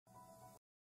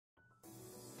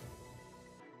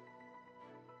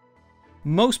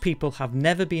Most people have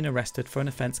never been arrested for an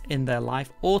offence in their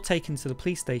life or taken to the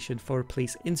police station for a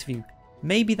police interview.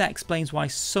 Maybe that explains why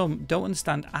some don't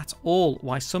understand at all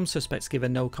why some suspects give a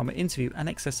no comment interview and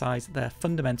exercise their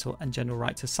fundamental and general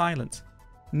right to silence.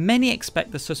 Many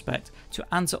expect the suspect to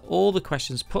answer all the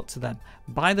questions put to them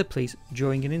by the police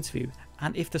during an interview,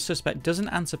 and if the suspect doesn't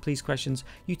answer police questions,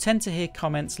 you tend to hear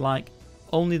comments like,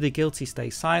 "Only the guilty stay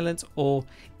silent," or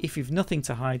 "If you've nothing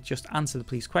to hide, just answer the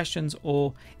police questions,"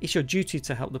 or "It's your duty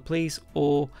to help the police,"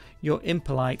 or "You're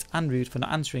impolite and rude for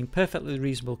not answering perfectly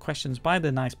reasonable questions by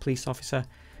the nice police officer."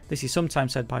 This is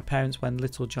sometimes said by parents when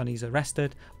little Johnny's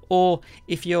arrested. Or,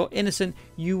 "If you're innocent,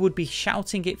 you would be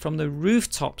shouting it from the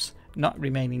rooftops, not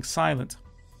remaining silent."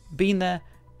 Been there,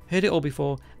 heard it all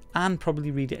before, and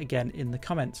probably read it again in the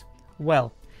comments.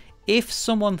 Well, if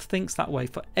someone thinks that way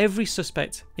for every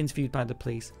suspect interviewed by the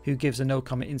police who gives a no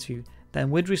comment interview,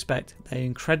 then with respect, they're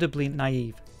incredibly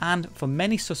naive, and for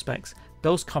many suspects,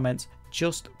 those comments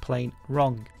just plain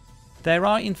wrong. There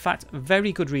are in fact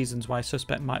very good reasons why a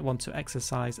suspect might want to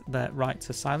exercise their right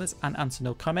to silence and answer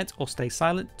no comment or stay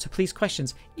silent to police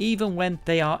questions even when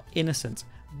they are innocent.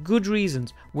 Good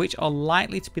reasons which are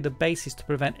likely to be the basis to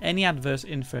prevent any adverse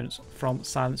inference from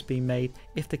silence being made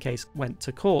if the case went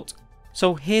to court.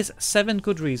 So here's 7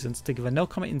 good reasons to give a no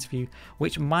comment interview,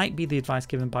 which might be the advice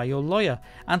given by your lawyer,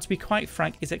 and to be quite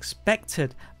frank is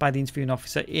expected by the interviewing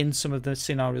officer in some of the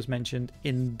scenarios mentioned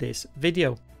in this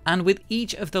video. And with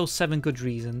each of those 7 good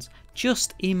reasons,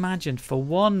 just imagine for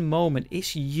one moment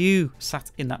it's you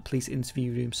sat in that police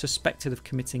interview room suspected of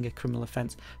committing a criminal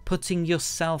offence, putting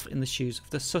yourself in the shoes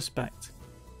of the suspect.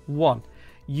 1.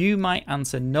 You might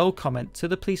answer no comment to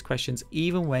the police questions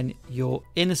even when you're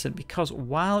innocent, because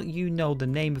while you know the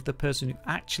name of the person who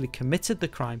actually committed the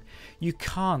crime, you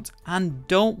can't and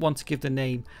don't want to give the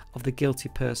name of the guilty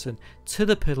person to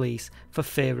the police for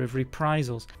fear of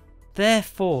reprisals.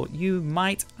 Therefore, you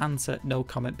might answer no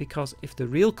comment because if the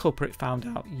real culprit found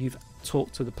out you've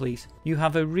talked to the police, you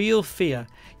have a real fear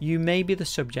you may be the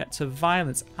subject of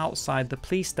violence outside the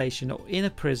police station or in a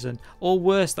prison, or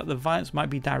worse, that the violence might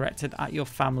be directed at your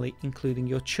family, including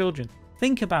your children.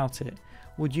 Think about it.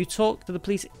 Would you talk to the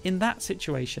police in that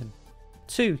situation?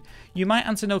 2. You might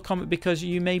answer no comment because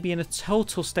you may be in a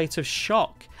total state of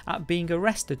shock at being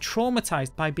arrested,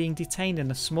 traumatized by being detained in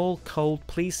a small, cold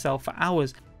police cell for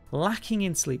hours, lacking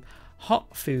in sleep,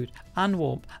 hot food and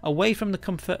warmth, away from the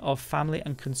comfort of family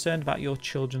and concerned about your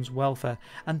children's welfare,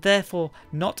 and therefore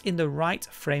not in the right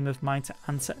frame of mind to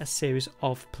answer a series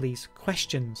of police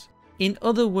questions. In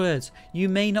other words, you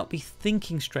may not be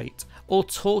thinking straight or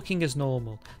talking as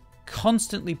normal,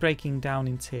 constantly breaking down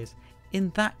in tears.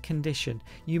 In that condition,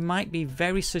 you might be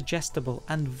very suggestible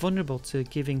and vulnerable to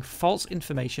giving false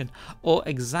information or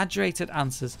exaggerated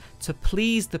answers to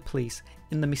please the police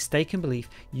in the mistaken belief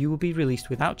you will be released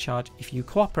without charge if you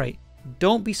cooperate.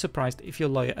 Don't be surprised if your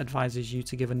lawyer advises you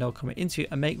to give a no comment interview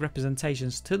and make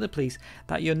representations to the police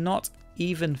that you're not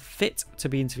even fit to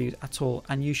be interviewed at all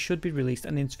and you should be released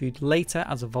and interviewed later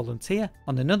as a volunteer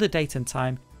on another date and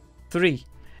time. 3.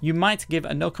 You might give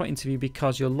a no comment interview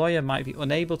because your lawyer might be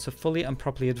unable to fully and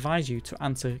properly advise you to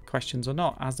answer questions or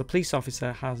not, as the police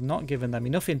officer has not given them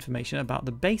enough information about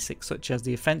the basics such as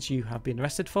the offence you have been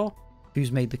arrested for,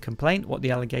 who's made the complaint, what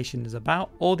the allegation is about,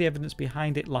 or the evidence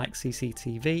behind it like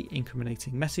CCTV,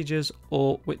 incriminating messages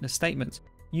or witness statements.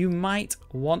 You might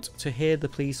want to hear the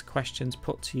police questions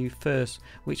put to you first,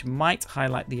 which might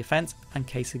highlight the offence and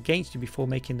case against you before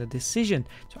making the decision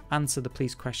to answer the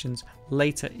police questions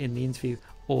later in the interview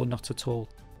or not at all.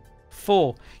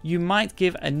 4. You might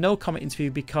give a no comment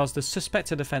interview because the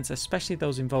suspected offence, especially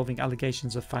those involving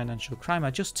allegations of financial crime,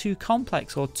 are just too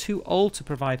complex or too old to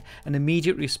provide an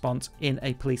immediate response in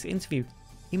a police interview.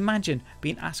 Imagine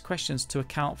being asked questions to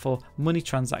account for money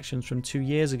transactions from 2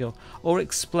 years ago, or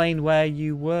explain where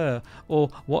you were or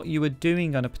what you were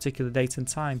doing on a particular date and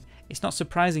time. It's not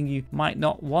surprising you might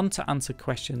not want to answer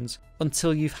questions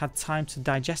until you've had time to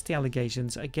digest the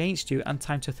allegations against you and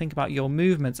time to think about your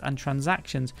movements and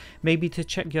transactions, maybe to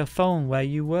check your phone where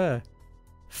you were.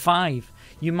 5.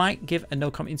 You might give a no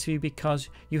comment interview because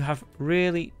you have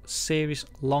really serious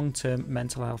long-term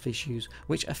mental health issues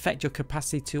which affect your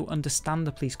capacity to understand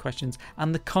the police questions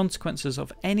and the consequences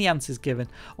of any answers given,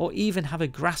 or even have a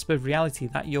grasp of reality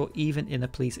that you're even in a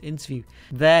police interview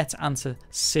there to answer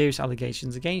serious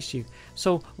allegations against you.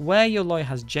 So where your lawyer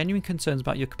has genuine concerns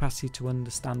about your capacity to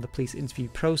understand the police interview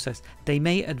process, they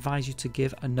may advise you to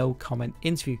give a no comment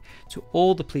interview to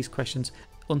all the police questions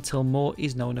until more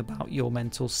is known about your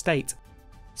mental state.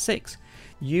 6.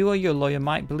 You or your lawyer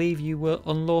might believe you were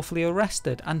unlawfully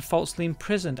arrested and falsely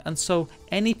imprisoned, and so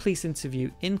any police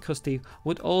interview in custody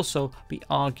would also be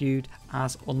argued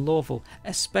as unlawful,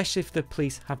 especially if the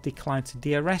police have declined to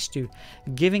de-arrest you.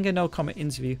 Giving a no comment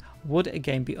interview would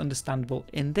again be understandable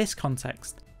in this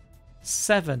context.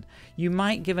 7. You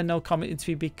might give a no comment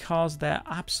interview because there's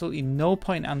absolutely no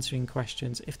point answering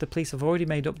questions if the police have already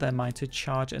made up their mind to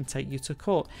charge and take you to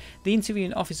court. The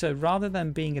interviewing officer, rather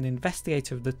than being an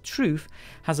investigator of the truth,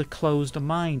 has a closed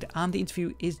mind, and the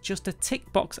interview is just a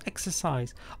tick box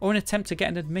exercise or an attempt to get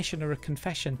an admission or a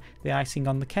confession, the icing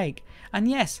on the cake. And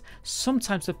yes,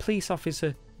 sometimes the police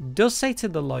officer does say to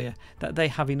the lawyer that they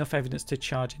have enough evidence to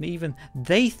charge, and even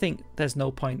they think there's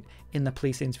no point in the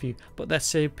police interview, but their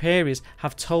superiors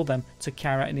have told them to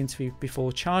carry out an interview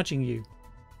before charging you.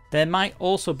 There might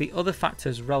also be other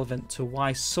factors relevant to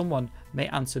why someone may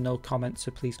answer no comment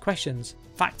to police questions,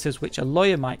 factors which a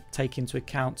lawyer might take into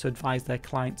account to advise their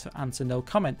client to answer no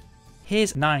comment.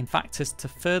 Here's 9 factors to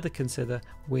further consider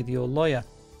with your lawyer.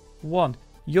 1.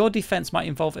 Your defence might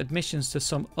involve admissions to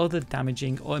some other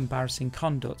damaging or embarrassing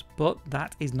conduct, but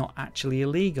that is not actually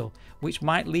illegal, which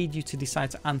might lead you to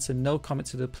decide to answer no comment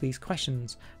to the police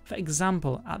questions. For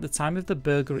example, at the time of the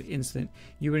burglary incident,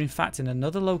 you were in fact in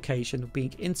another location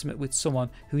being intimate with someone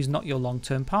who is not your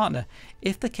long-term partner.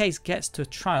 If the case gets to a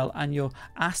trial and you're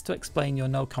asked to explain your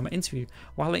no comment interview,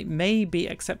 while it may be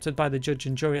accepted by the judge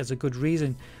and jury as a good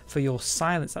reason for your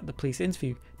silence at the police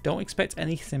interview, don't expect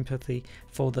any sympathy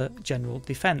for the general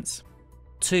defence.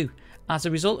 2. As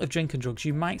a result of drink and drugs,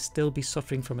 you might still be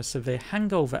suffering from a severe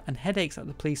hangover and headaches at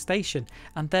the police station,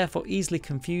 and therefore easily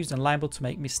confused and liable to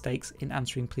make mistakes in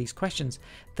answering police questions.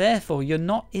 Therefore, you're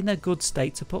not in a good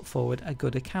state to put forward a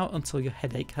good account until your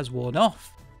headache has worn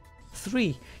off.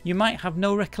 3. You might have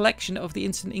no recollection of the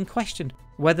incident in question,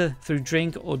 whether through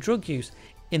drink or drug use.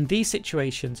 In these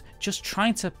situations, just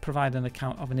trying to provide an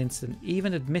account of an incident,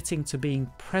 even admitting to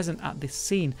being present at this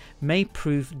scene, may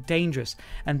prove dangerous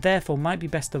and therefore might be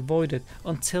best avoided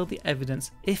until the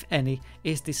evidence, if any,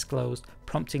 is disclosed,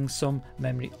 prompting some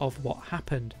memory of what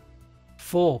happened.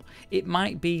 4. It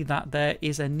might be that there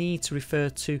is a need to refer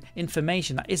to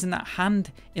information that isn't at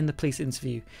hand in the police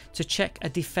interview to check a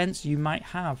defence you might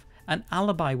have, an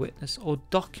alibi witness or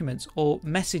documents or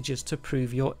messages to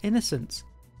prove your innocence.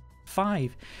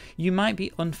 5. You might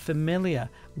be unfamiliar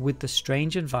with the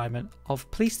strange environment of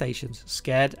police stations,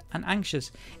 scared and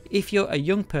anxious. If you're a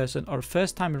young person or a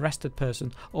first time arrested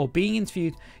person or being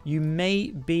interviewed, you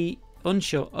may be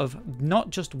unsure of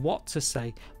not just what to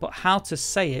say, but how to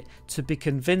say it to be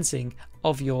convincing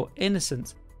of your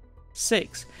innocence.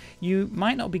 6. You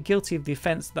might not be guilty of the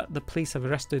offence that the police have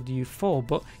arrested you for,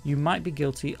 but you might be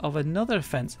guilty of another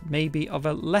offence, maybe of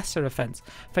a lesser offence.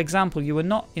 For example, you were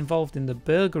not involved in the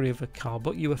burglary of a car,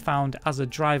 but you were found as a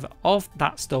driver of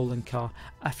that stolen car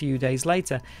a few days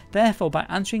later. Therefore, by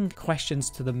answering questions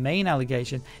to the main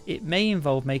allegation, it may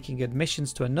involve making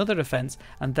admissions to another offence,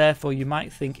 and therefore you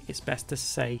might think it's best to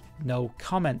say no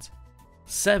comment.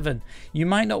 7. You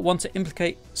might not want to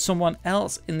implicate someone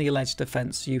else in the alleged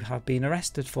offence you have been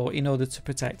arrested for in order to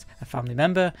protect a family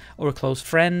member or a close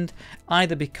friend,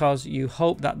 either because you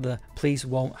hope that the police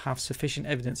won't have sufficient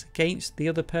evidence against the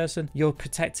other person you're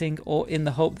protecting, or in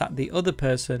the hope that the other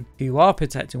person who you are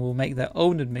protecting will make their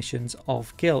own admissions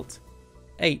of guilt.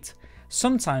 8.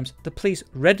 Sometimes the police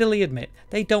readily admit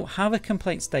they don't have a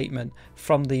complaint statement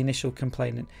from the initial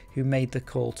complainant who made the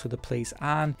call to the police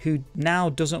and who now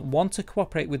doesn't want to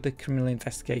cooperate with the criminal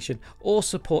investigation or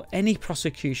support any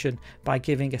prosecution by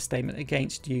giving a statement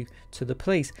against you to the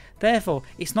police. Therefore,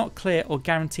 it's not clear or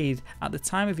guaranteed at the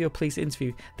time of your police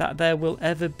interview that there will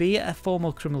ever be a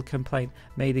formal criminal complaint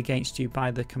made against you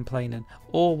by the complainant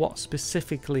or what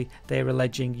specifically they're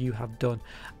alleging you have done.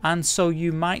 And so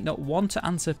you might not want to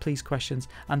answer police questions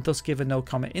and thus give a no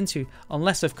comment interview,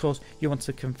 unless of course you want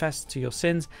to confess to your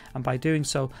sins, and by doing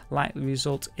so likely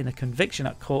result in a conviction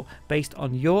at court based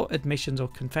on your admissions or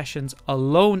confessions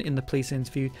alone in the police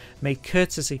interview, made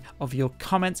courtesy of your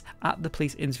comments at the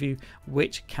police interview,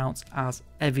 which counts as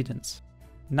evidence.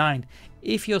 9.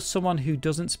 If you're someone who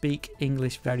doesn't speak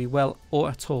English very well or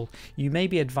at all, you may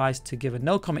be advised to give a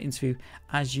no comment interview,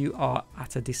 as you are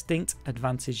at a distinct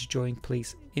advantage during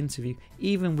police interview,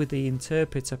 even with the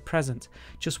interpreter present.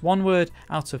 Just one word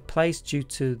out of place due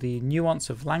to the nuance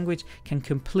of language can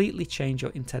completely change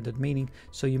your intended meaning,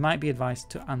 so you might be advised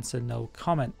to answer no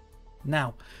comment.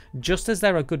 Now, just as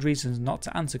there are good reasons not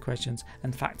to answer questions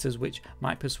and factors which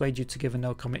might persuade you to give a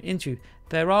no comment interview,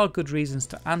 there are good reasons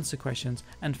to answer questions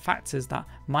and factors that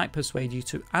might persuade you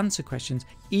to answer questions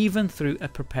even through a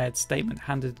prepared statement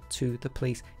handed to the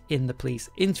police in the police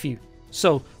interview.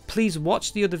 So please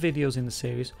watch the other videos in the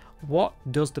series. What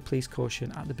does the police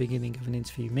caution at the beginning of an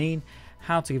interview mean?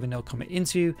 How to give a no comment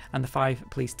interview, and the 5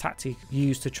 police tactics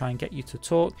used to try and get you to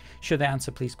talk. Should they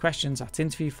answer police questions at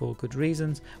interview for good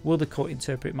reasons? Will the court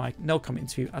interpret my no comment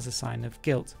interview as a sign of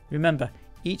guilt? Remember,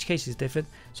 each case is different,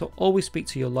 so always speak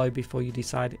to your lawyer before you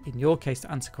decide in your case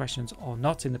to answer questions or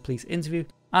not in the police interview.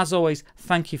 As always,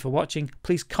 thank you for watching.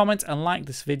 Please comment and like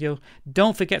this video.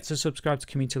 Don't forget to subscribe to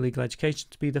Community Legal Education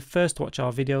to be the first to watch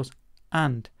our videos,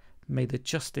 and may the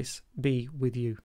justice be with you.